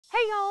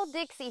Hey y'all,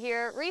 Dixie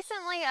here.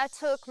 Recently I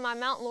took my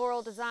Mount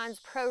Laurel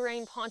Designs Pro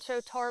Rain Poncho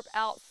Tarp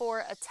out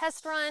for a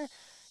test run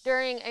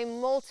during a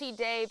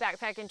multi-day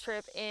backpacking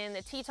trip in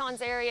the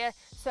Tetons area.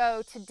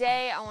 So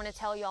today I want to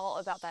tell y'all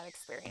about that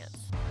experience.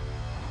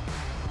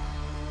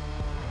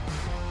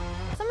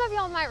 Some of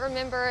y'all might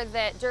remember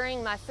that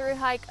during my thru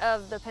hike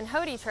of the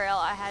Pinhoti Trail,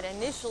 I had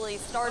initially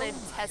started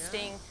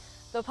testing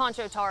the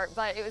Poncho Tarp,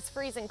 but it was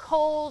freezing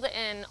cold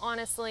and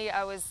honestly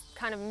I was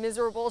kind of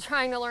miserable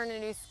trying to learn a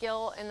new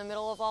skill in the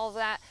middle of all of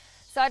that.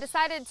 So I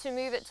decided to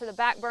move it to the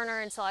back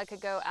burner until I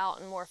could go out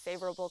in more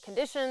favorable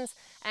conditions,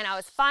 and I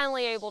was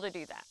finally able to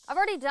do that. I've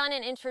already done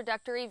an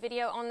introductory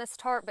video on this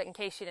tarp, but in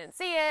case you didn't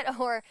see it,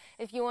 or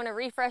if you want a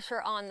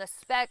refresher on the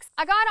specs,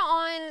 I got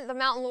on the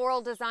Mount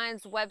Laurel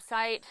Designs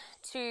website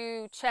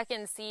to check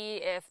and see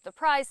if the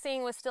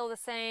pricing was still the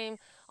same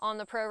on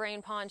the Pro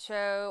Rain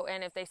Poncho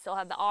and if they still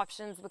had the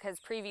options, because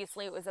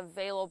previously it was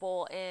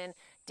available in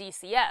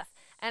DCF.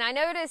 And I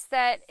noticed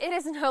that it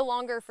is no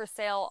longer for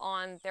sale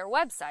on their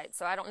website,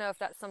 so I don't know if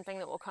that's something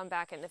that will come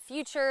back in the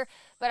future,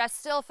 but I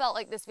still felt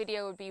like this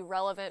video would be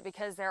relevant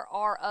because there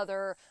are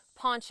other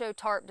poncho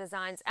tarp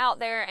designs out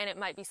there and it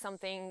might be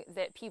something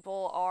that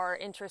people are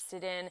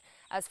interested in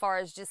as far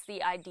as just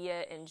the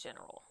idea in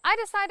general. I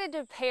decided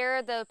to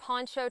pair the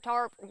poncho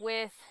tarp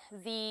with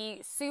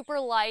the super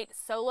light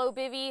solo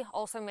bivy,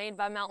 also made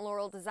by Mount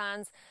Laurel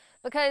Designs,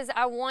 because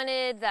I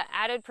wanted the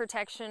added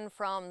protection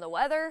from the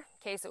weather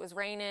in case it was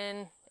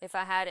raining, if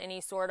I had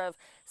any sort of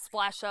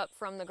splash up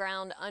from the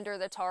ground under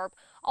the tarp.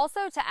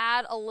 Also to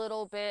add a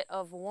little bit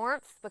of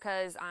warmth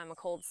because I'm a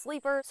cold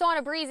sleeper. So on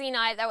a breezy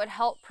night, that would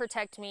help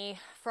protect me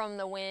from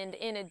the wind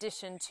in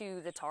addition to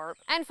the tarp.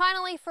 And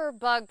finally for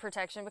bug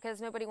protection,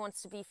 because nobody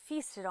wants to be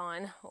feasted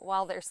on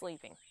while they're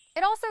sleeping.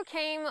 It also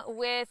came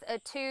with a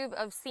tube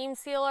of seam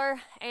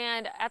sealer,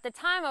 and at the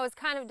time I was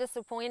kind of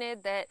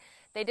disappointed that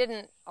they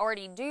didn't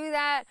already do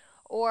that,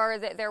 or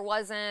that there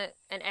wasn't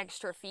an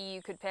extra fee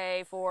you could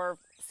pay for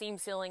seam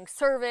sealing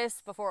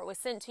service before it was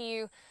sent to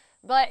you.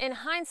 But in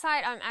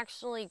hindsight, I'm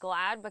actually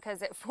glad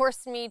because it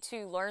forced me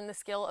to learn the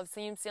skill of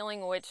seam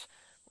sealing, which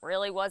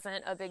really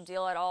wasn't a big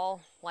deal at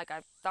all like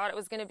I thought it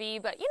was going to be.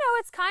 But you know,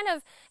 it's kind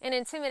of an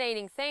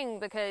intimidating thing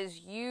because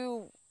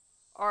you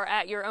are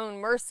at your own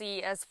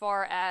mercy as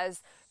far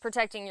as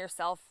protecting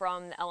yourself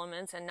from the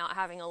elements and not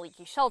having a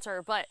leaky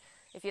shelter. But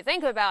if you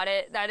think about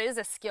it, that is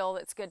a skill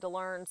that's good to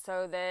learn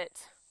so that,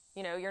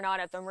 you know, you're not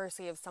at the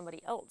mercy of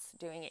somebody else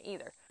doing it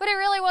either. But it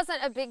really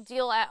wasn't a big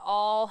deal at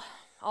all.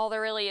 All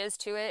there really is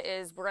to it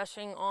is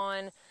brushing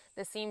on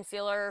the seam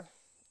sealer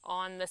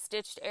on the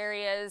stitched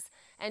areas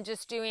and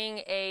just doing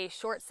a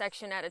short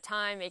section at a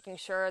time, making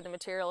sure the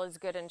material is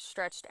good and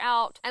stretched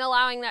out and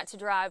allowing that to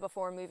dry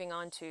before moving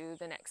on to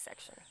the next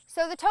section.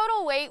 So the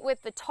total weight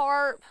with the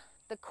tarp,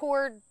 the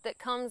cord that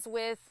comes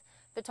with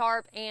the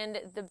tarp, and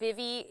the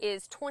bivy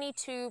is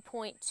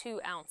 22.2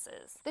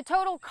 ounces. The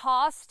total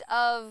cost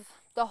of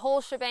the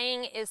whole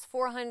shebang is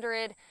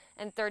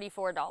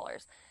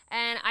 $434.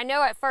 And I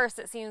know at first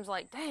it seems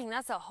like, dang,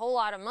 that's a whole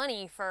lot of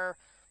money for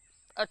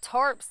a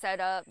tarp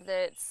setup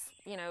that's,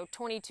 you know,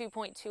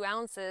 22.2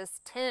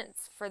 ounces.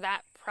 Tents for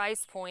that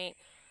price point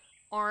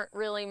aren't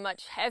really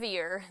much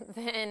heavier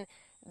than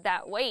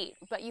that weight,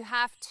 but you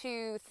have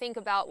to think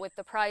about with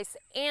the price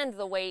and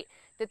the weight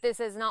that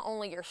this is not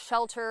only your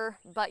shelter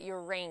but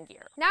your rain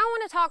gear. Now I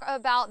want to talk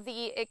about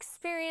the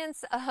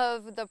experience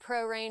of the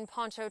Pro Rain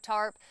Poncho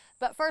Tarp,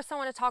 but first I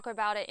want to talk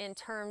about it in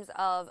terms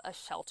of a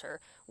shelter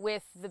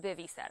with the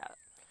bivy setup.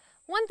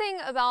 One thing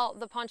about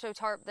the Poncho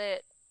Tarp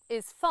that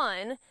is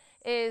fun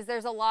is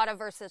there's a lot of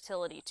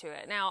versatility to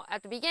it. Now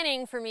at the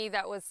beginning for me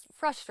that was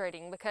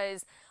frustrating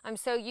because I'm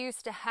so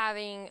used to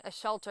having a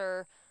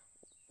shelter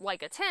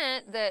like a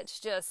tent that's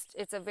just,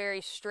 it's a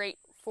very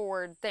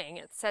straightforward thing.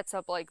 It sets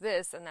up like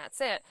this and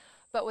that's it.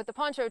 But with the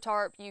Poncho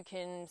Tarp, you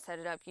can set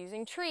it up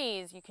using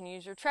trees, you can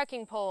use your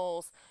trekking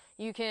poles,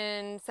 you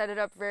can set it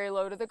up very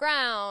low to the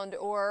ground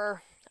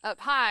or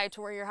up high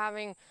to where you're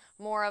having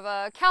more of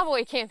a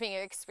cowboy camping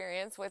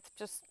experience with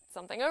just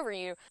something over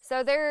you.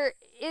 So there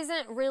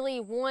isn't really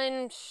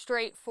one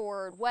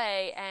straightforward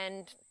way,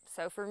 and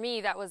so for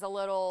me that was a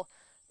little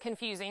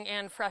confusing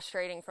and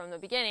frustrating from the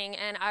beginning,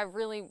 and I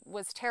really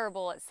was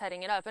terrible at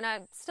setting it up, and I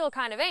still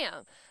kind of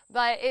am,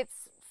 but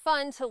it's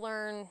fun to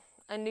learn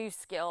a new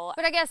skill.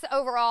 But I guess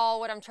overall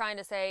what I'm trying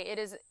to say, it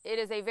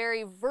is a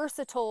very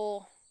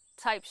versatile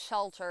type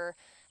shelter,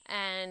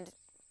 and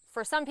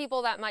for some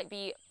people that might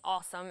be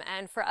awesome,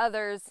 and for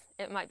others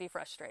it might be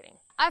frustrating.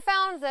 I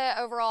found that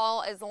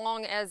overall, as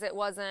long as it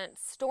wasn't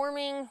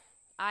storming,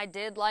 I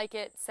did like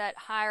it set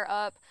higher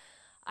up.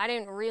 I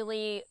didn't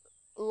really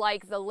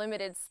like the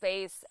limited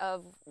space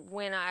of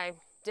when I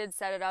did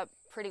set it up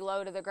pretty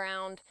low to the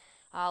ground.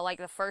 Like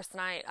the first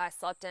night I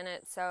slept in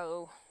it,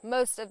 so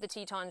most of the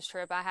Tetons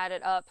trip I had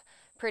it up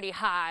pretty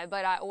high,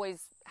 but I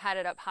always had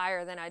it up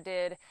higher than I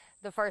did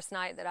the first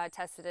night that I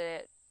tested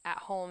it at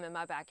home in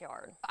my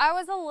backyard. I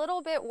was a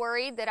little bit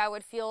worried that I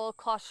would feel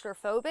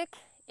claustrophobic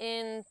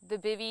in the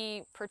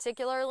bivy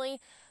particularly,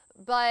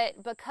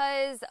 but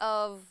because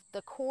of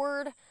the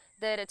cord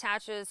that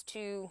attaches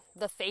to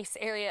the face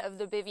area of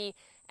the bivy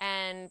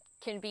and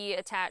can be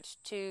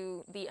attached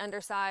to the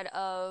underside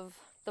of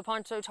the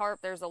poncho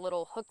tarp. There's a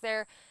little hook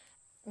there.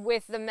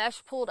 With the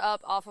mesh pulled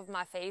up off of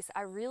my face,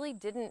 I really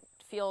didn't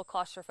feel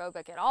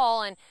claustrophobic at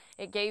all, and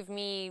it gave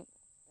me,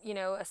 you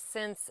know, a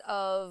sense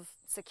of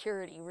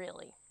security,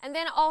 really. And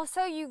then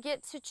also you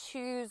get to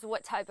choose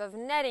what type of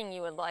netting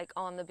you would like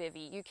on the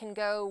bivy. You can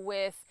go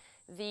with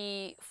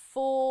the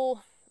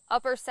full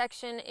upper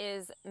section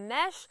is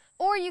mesh,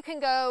 or you can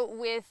go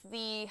with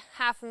the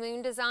half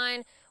moon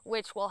design,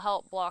 which will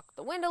help block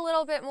the wind a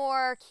little bit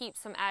more, keep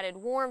some added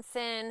warmth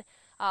in,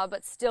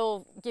 but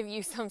still give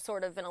you some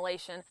sort of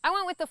ventilation. I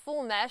went with the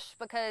full mesh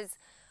because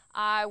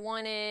I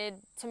wanted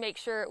to make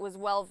sure it was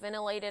well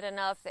ventilated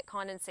enough that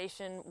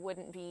condensation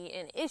wouldn't be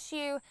an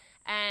issue,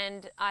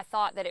 and I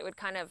thought that it would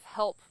kind of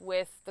help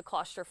with the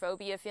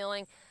claustrophobia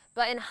feeling.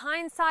 But in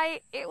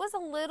hindsight, it was a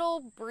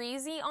little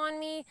breezy on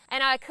me,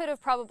 and I could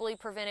have probably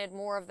prevented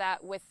more of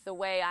that with the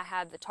way I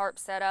had the tarp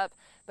set up.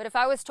 But if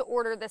I was to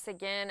order this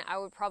again, I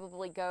would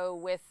probably go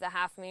with the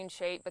half moon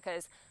shape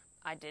because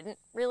I didn't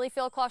really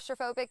feel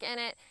claustrophobic in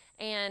it,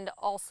 and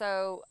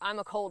also I'm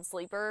a cold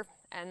sleeper,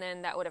 and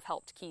then that would have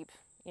helped keep,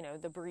 you know,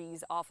 the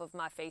breeze off of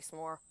my face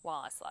more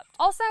while I slept.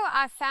 Also,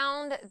 I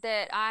found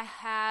that I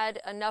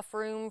had enough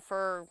room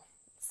for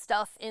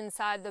stuff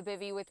inside the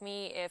bivy with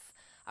me if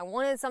I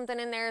wanted something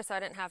in there, so I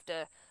didn't have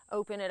to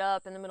open it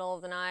up in the middle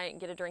of the night and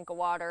get a drink of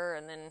water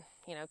and then,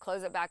 you know,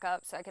 close it back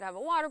up, so I could have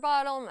a water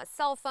bottle, my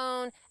cell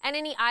phone, and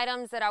any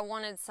items that I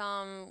wanted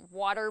some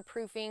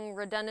waterproofing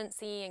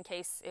redundancy in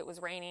case it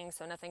was raining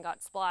so nothing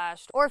got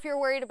splashed. Or if you're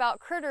worried about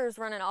critters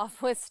running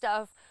off with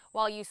stuff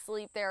while you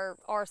sleep, there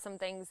are some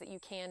things that you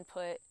can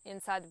put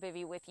inside the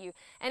bivy with you.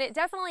 And it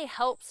definitely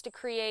helps to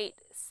create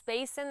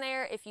space in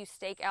there if you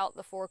stake out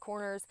the four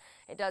corners.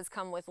 It does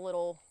come with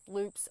little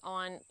loops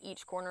on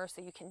each corner,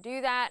 so you can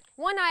do that.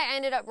 One night I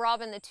ended up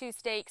robbing the 2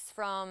 stakes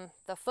from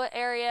the foot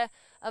area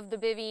of the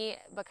bivy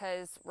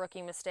because,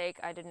 rookie mistake,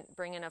 I didn't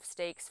bring enough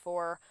stakes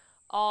for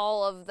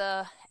all of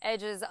the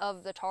edges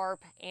of the tarp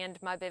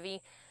and my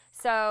bivy.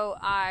 So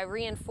I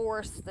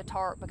reinforced the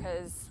tarp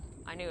because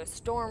I knew a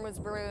storm was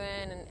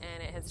brewing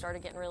and it had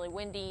started getting really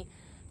windy.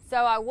 So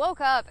I woke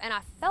up and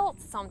I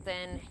felt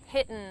something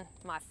hitting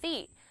my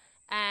feet,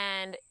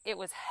 and it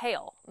was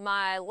hail.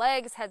 My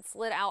legs had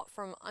slid out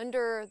from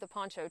under the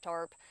poncho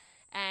tarp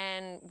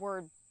and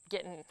were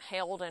getting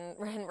hailed and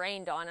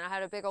rained on, and I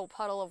had a big old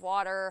puddle of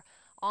water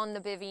on the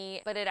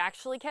bivy, but it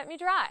actually kept me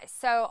dry.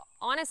 So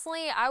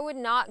honestly, I would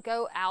not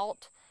go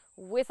out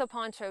with a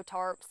poncho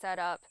tarp set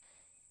up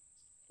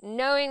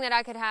knowing that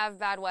I could have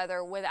bad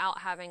weather without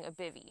having a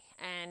bivy.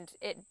 And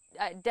it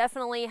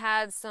definitely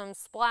had some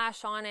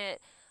splash on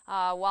it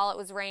while it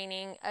was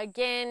raining.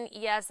 Again,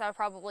 yes, I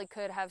probably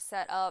could have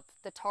set up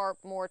the tarp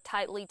more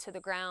tightly to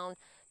the ground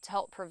to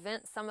help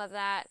prevent some of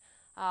that.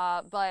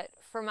 But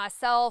for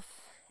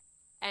myself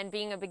and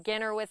being a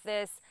beginner with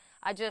this,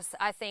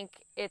 I think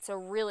it's a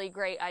really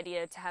great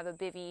idea to have a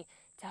bivy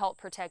to help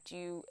protect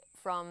you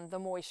from the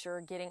moisture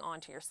getting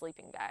onto your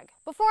sleeping bag.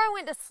 Before I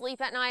went to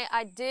sleep at night,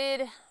 I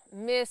did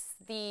miss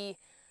the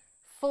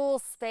full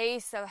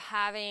space of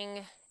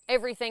having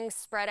everything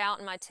spread out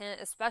in my tent,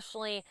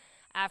 especially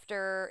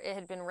after it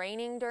had been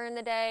raining during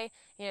the day.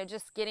 You know,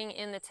 just getting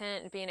in the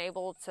tent and being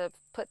able to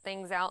put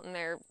things out in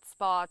their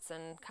spots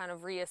and kind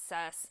of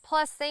reassess.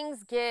 Plus,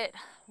 things get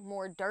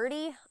more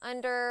dirty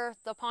under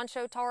the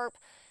poncho tarp.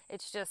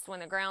 It's just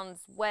when the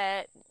ground's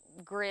wet,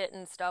 grit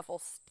and stuff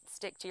will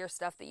stick to your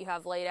stuff that you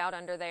have laid out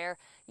under there.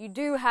 You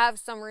do have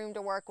some room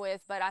to work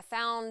with, but I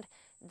found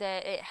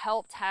that it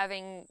helped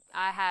having,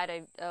 I had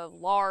a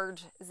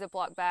large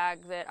Ziploc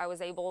bag that I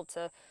was able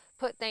to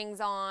put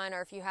things on,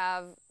 or if you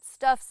have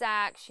stuff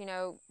sacks, you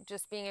know,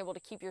 just being able to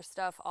keep your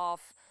stuff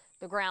off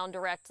the ground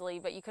directly.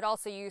 But you could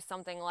also use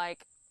something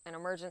like an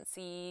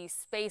emergency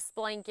space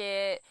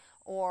blanket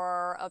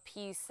or a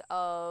piece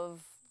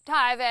of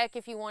Tyvek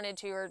if you wanted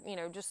to, or, you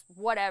know, just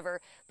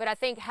whatever. But I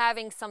think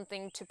having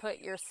something to put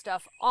your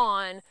stuff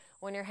on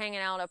when you're hanging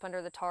out up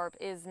under the tarp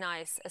is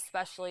nice,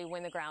 especially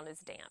when the ground is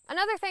damp.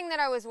 Another thing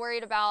that I was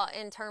worried about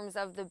in terms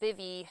of the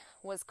bivy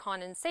was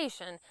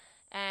condensation,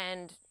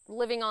 and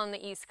living on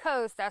the East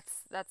Coast,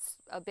 that's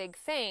a big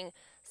thing.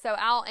 So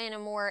out in a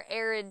more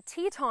arid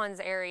Tetons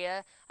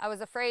area, I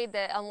was afraid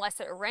that unless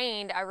it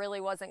rained, I really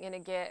wasn't going to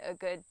get a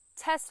good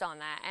test on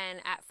that. And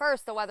at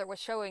first the weather was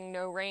showing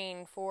no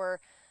rain for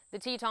the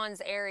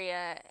Tetons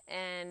area,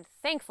 and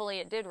thankfully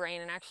it did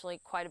rain, and actually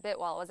quite a bit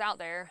while I was out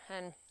there.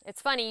 And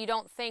it's funny, you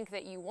don't think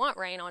that you want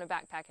rain on a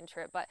backpacking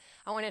trip, but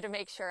I wanted to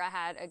make sure I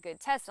had a good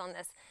test on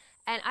this.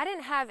 And I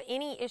didn't have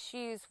any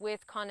issues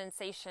with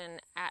condensation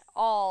at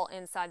all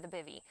inside the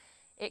bivy.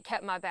 It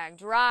kept my bag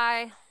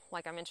dry,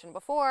 like I mentioned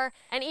before,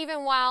 and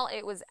even while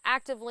it was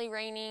actively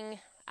raining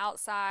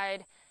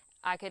outside,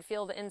 I could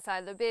feel the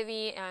inside of the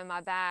bivy and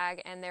my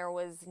bag, and there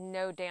was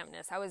no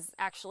dampness. I was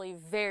actually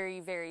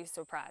very, very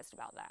surprised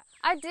about that.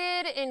 I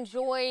did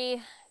enjoy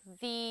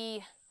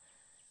the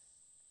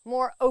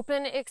more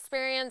open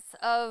experience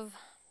of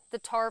the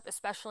tarp,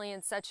 especially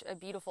in such a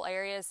beautiful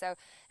area. So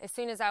as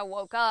soon as I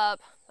woke up,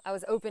 I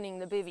was opening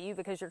the bivy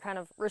because you're kind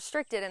of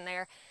restricted in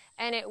there.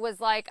 And it was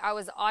like I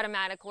was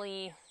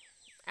automatically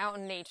out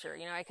in nature.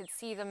 You know, I could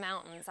see the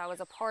mountains. I was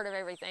a part of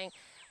everything.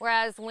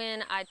 Whereas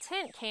when I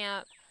tent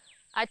camp,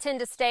 I tend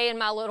to stay in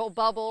my little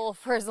bubble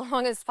for as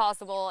long as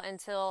possible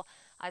until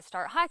I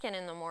start hiking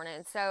in the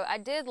morning. So I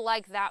did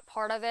like that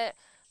part of it.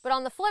 But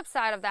on the flip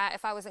side of that,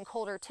 if I was in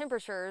colder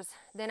temperatures,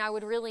 then I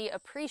would really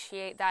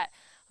appreciate that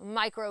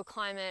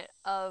microclimate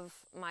of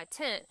my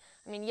tent.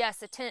 I mean, yes,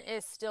 the tent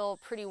is still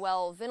pretty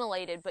well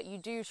ventilated, but you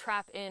do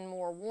trap in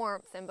more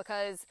warmth. And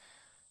because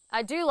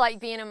I do like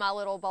being in my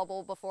little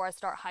bubble before I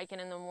start hiking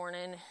in the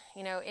morning,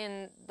 you know,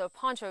 in the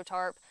Poncho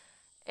Tarp,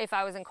 if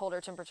I was in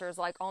colder temperatures,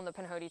 like on the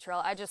Pinhoti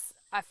Trail,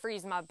 I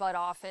freeze my butt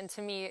off, and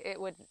to me, it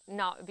would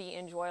not be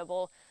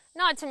enjoyable.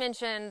 Not to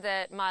mention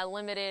that my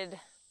limited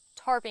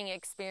tarping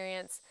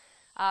experience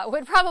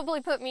would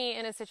probably put me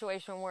in a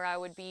situation where I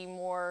would be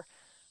more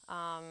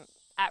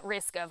at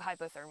risk of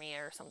hypothermia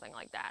or something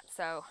like that.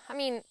 So, I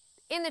mean,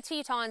 in the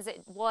Tetons,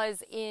 it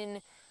was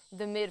in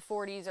the mid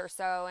 40s or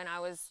so, and I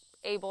was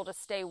able to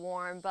stay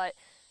warm, but,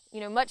 you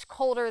know, much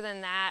colder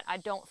than that, I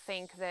don't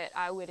think that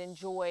I would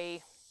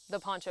enjoy the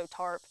Poncho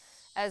Tarp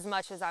as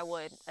much as I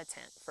would a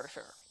tent, for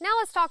sure. Now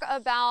let's talk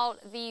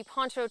about the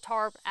Poncho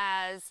Tarp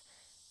as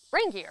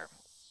rain gear,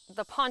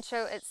 the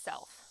poncho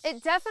itself.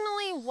 It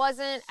definitely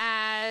wasn't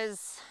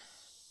as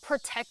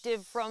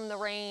protective from the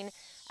rain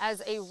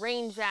as a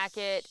rain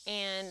jacket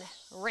and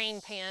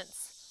rain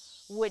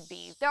pants would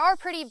be. There are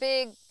pretty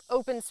big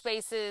open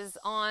spaces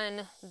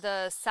on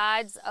the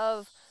sides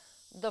of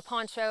the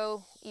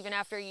poncho, even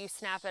after you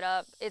snap it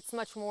up. It's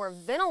much more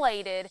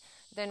ventilated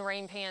than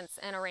rain pants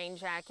and a rain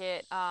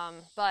jacket,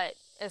 but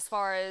as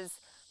far as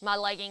my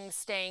leggings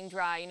staying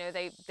dry, you know,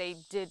 they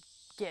did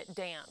get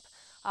damp.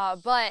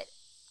 But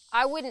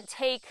I wouldn't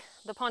take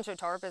the Poncho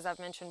Tarp, as I've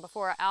mentioned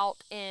before, out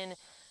in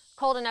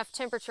cold enough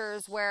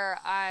temperatures where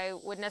I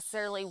would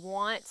necessarily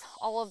want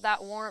all of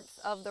that warmth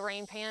of the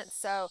rain pants.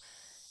 So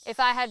if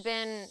I had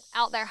been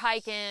out there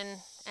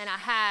hiking and I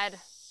had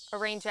a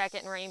rain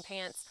jacket and rain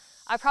pants,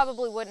 I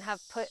probably wouldn't have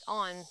put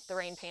on the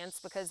rain pants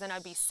because then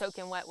I'd be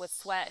soaking wet with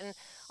sweat. And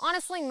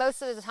honestly,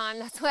 most of the time,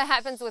 that's what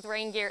happens with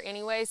rain gear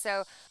anyway.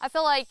 So I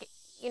feel like,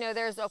 you know,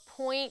 there's a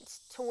point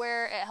to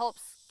where it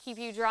helps keep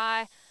you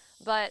dry,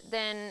 but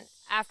then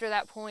after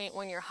that point,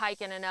 when you're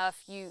hiking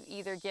enough, you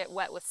either get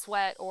wet with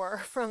sweat or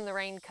from the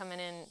rain coming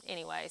in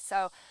anyway.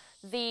 So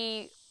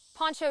the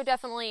poncho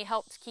definitely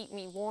helped keep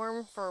me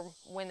warm for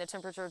when the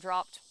temperature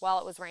dropped while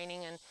it was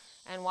raining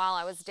and while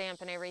I was damp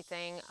and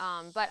everything.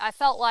 But I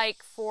felt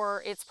like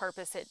for its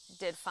purpose, it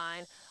did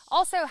fine.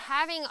 Also,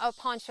 having a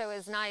poncho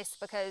is nice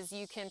because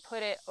you can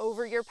put it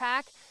over your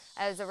pack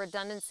as a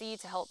redundancy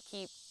to help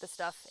keep the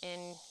stuff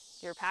in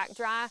your pack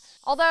dry.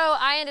 Although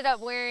I ended up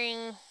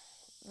wearing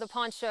the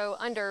poncho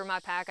under my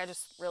pack, I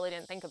just really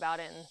didn't think about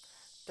it and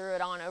threw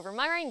it on over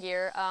my rain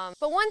gear.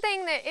 But one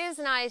thing that is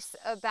nice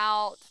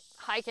about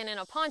hiking in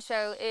a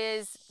poncho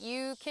is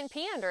you can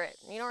pee under it.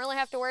 You don't really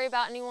have to worry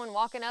about anyone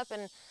walking up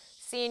and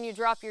seeing you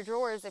drop your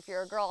drawers if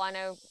you're a girl. I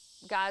know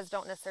guys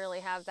don't necessarily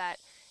have that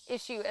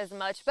issue as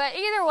much, but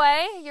either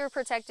way, you're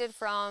protected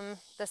from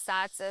the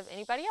sights of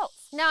anybody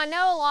else. Now, I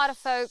know a lot of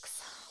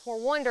folks were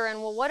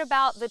wondering, well, what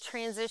about the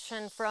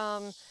transition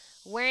from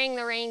wearing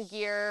the rain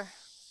gear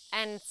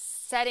and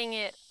setting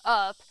it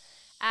up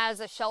as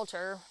a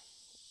shelter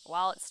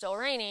while it's still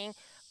raining,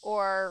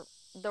 or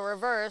the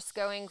reverse,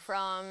 going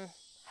from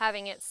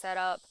having it set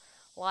up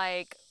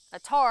like a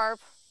tarp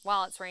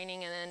while it's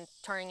raining and then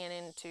turning it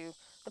into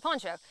the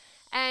poncho.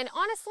 And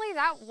honestly,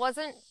 that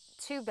wasn't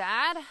too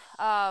bad.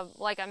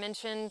 Like I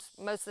mentioned,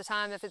 most of the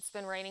time, if it's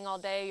been raining all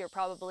day, you're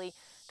probably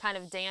kind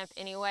of damp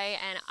anyway.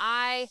 And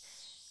I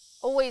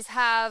always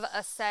have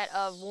a set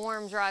of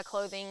warm, dry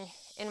clothing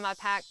in my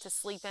pack to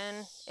sleep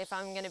in if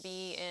I'm going to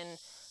be in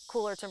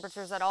cooler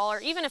temperatures at all,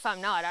 or even if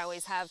I'm not, I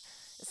always have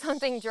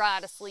something dry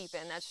to sleep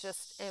in. That's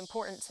just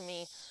important to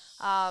me.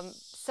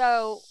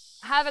 So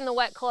having the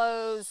wet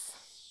clothes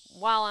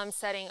while I'm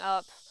setting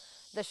up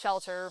the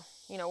shelter,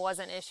 you know,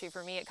 wasn't an issue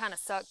for me. It kind of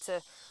sucked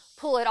to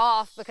pull it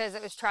off because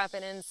it was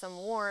trapping in some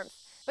warmth.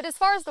 But as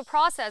far as the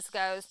process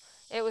goes,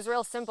 it was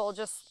real simple.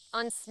 Just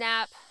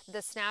unsnap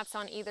the snaps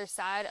on either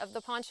side of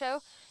the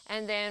poncho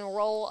and then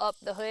roll up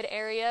the hood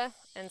area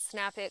and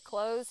snap it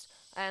closed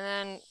and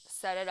then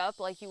set it up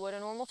like you would a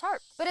normal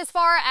tarp. But as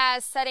far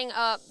as setting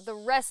up the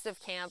rest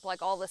of camp,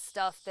 like all the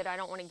stuff that I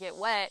don't want to get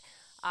wet,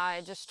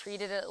 I just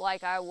treated it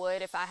like I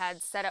would if I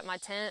had set up my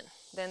tent,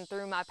 then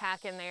threw my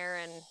pack in there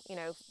and, you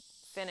know,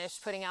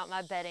 finished putting out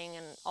my bedding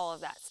and all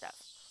of that stuff.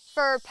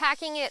 For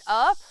packing it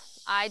up,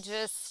 I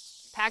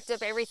just packed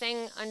up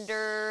everything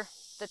under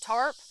the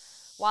tarp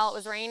while it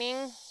was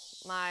raining.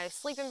 My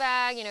sleeping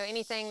bag, you know,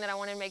 anything that I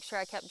wanted to make sure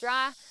I kept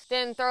dry.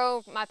 Then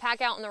throw my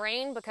pack out in the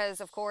rain because,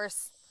 of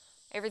course,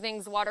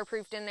 everything's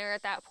waterproofed in there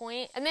at that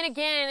point. And then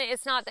again,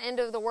 it's not the end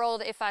of the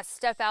world if I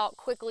step out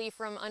quickly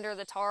from under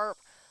the tarp,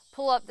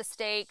 pull up the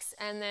stakes,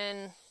 and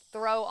then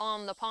throw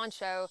on the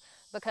poncho,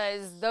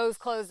 because those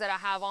clothes that I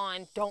have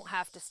on don't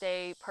have to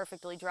stay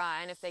perfectly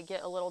dry, and if they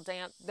get a little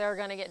damp, they're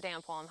gonna get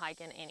damp while I'm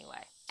hiking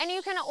anyway. And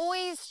you can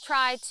always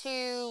try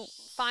to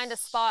find a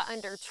spot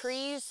under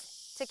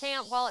trees to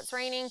camp while it's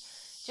raining,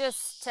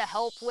 just to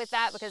help with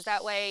that, because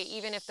that way,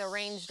 even if the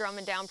rain's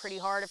drumming down pretty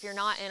hard, if you're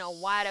not in a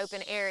wide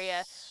open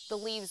area, the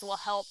leaves will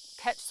help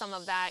catch some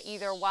of that,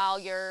 either while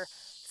you're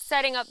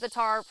setting up the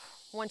tarp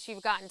once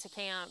you've gotten to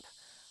camp,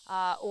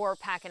 or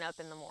packing up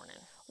in the morning.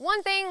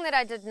 One thing that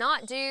I did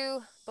not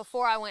do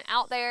before I went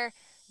out there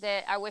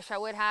that I wish I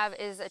would have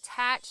is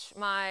attach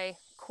my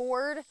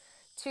cord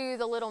to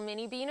the little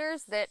mini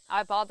beaners that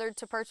I bothered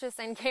to purchase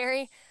and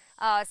carry,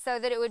 so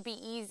that it would be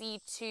easy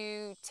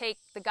to take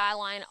the guy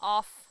line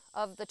off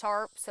of the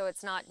tarp so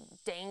it's not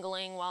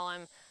dangling while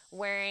I'm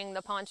wearing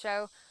the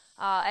poncho,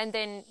 and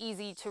then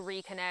easy to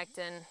reconnect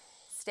and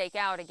stake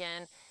out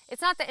again.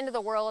 It's not the end of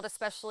the world,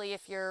 especially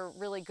if you're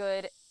really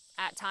good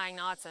at tying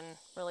knots and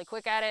really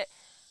quick at it.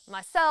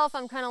 Myself,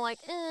 I'm kind of like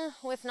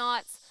with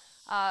knots,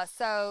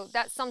 so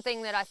that's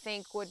something that I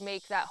think would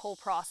make that whole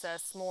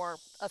process more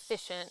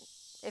efficient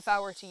if I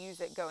were to use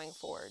it going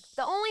forward.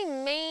 The only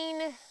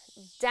main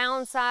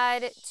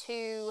downside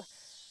to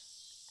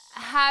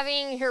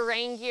having your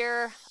rain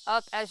gear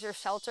up as your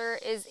shelter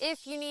is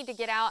if you need to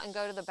get out and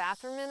go to the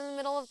bathroom in the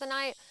middle of the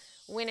night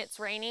when it's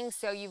raining,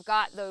 so you've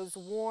got those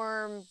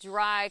warm,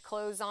 dry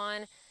clothes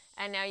on,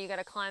 and now you got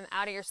to climb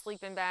out of your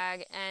sleeping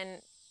bag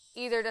and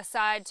either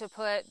decide to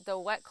put the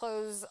wet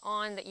clothes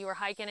on that you were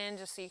hiking in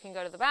just so you can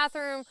go to the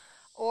bathroom,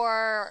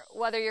 or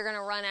whether you're going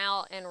to run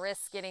out and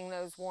risk getting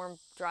those warm,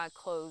 dry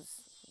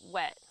clothes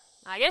wet.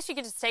 I guess you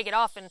could just take it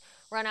off and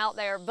run out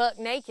there buck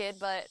naked,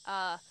 but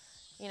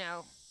you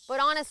know, but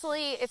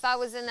honestly, if I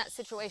was in that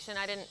situation,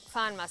 I didn't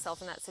find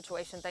myself in that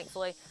situation,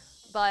 thankfully,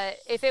 but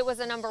if it was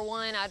a number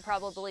one, I'd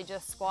probably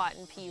just squat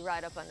and pee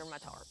right up under my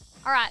tarp.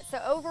 All right,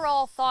 so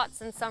overall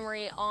thoughts and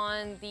summary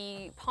on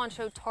the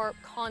Poncho Tarp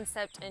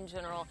concept in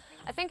general.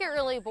 I think it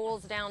really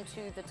boils down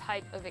to the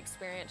type of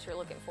experience you're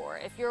looking for.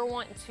 If you're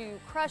wanting to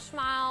crush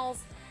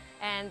miles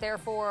and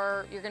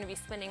therefore you're going to be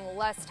spending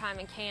less time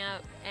in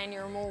camp and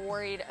you're more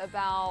worried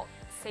about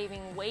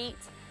saving weight,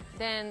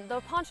 then the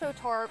Poncho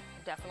Tarp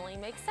definitely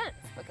makes sense,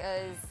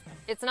 because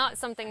it's not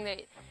something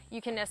that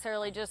you can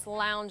necessarily just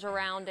lounge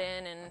around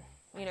in, and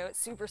you know, it's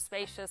super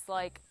spacious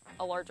like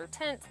a larger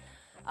tent.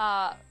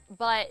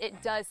 But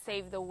it does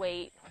save the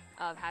weight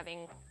of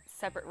having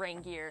separate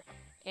rain gear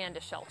and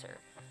a shelter.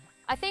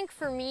 I think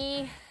for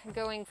me,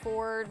 going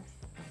forward,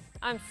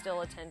 I'm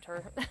still a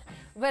tenter,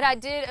 but I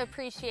did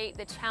appreciate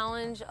the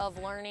challenge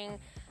of learning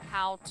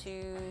how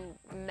to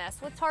mess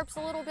with tarps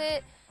a little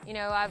bit. You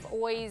know, I've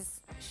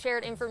always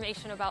shared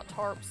information about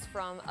tarps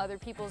from other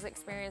people's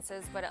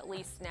experiences, but at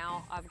least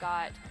now I've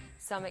got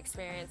some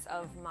experience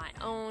of my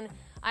own.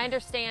 I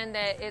understand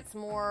that it's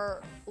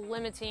more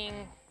limiting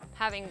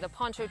having the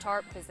Poncho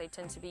tarp because they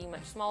tend to be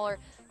much smaller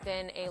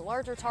than a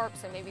larger tarp,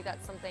 so maybe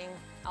that's something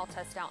I'll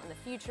test out in the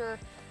future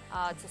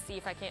to see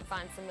if I can't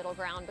find some middle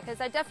ground, because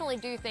I definitely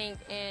do think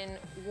in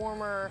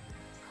warmer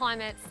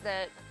climates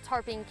that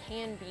tarping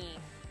can be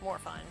more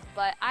fun.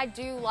 But I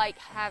do like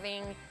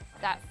having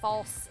that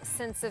false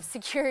sense of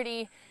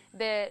security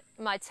that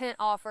my tent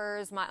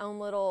offers, my own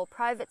little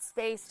private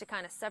space to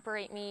kind of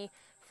separate me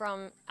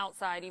from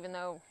outside, even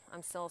though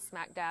I'm still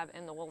smack dab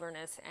in the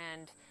wilderness,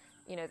 and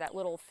you know, that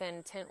little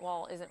thin tent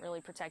wall isn't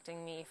really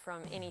protecting me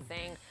from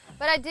anything.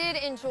 But I did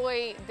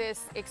enjoy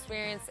this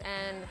experience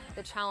and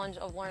the challenge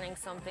of learning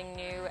something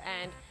new,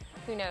 and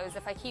who knows,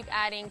 if I keep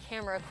adding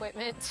camera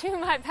equipment to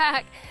my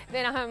pack,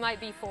 then I might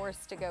be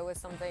forced to go with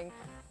something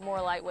more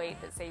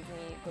lightweight that saves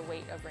me the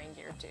weight of rain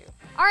gear too.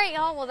 All right,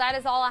 y'all, well, that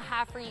is all I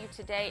have for you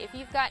today. If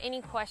you've got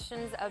any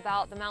questions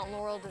about the Mountain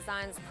Laurel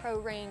Designs Pro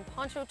Rain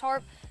Poncho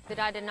Tarp that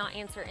I did not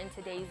answer in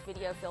today's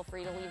video, feel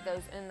free to leave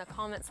those in the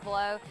comments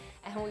below,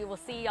 and we will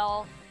see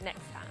y'all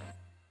next time.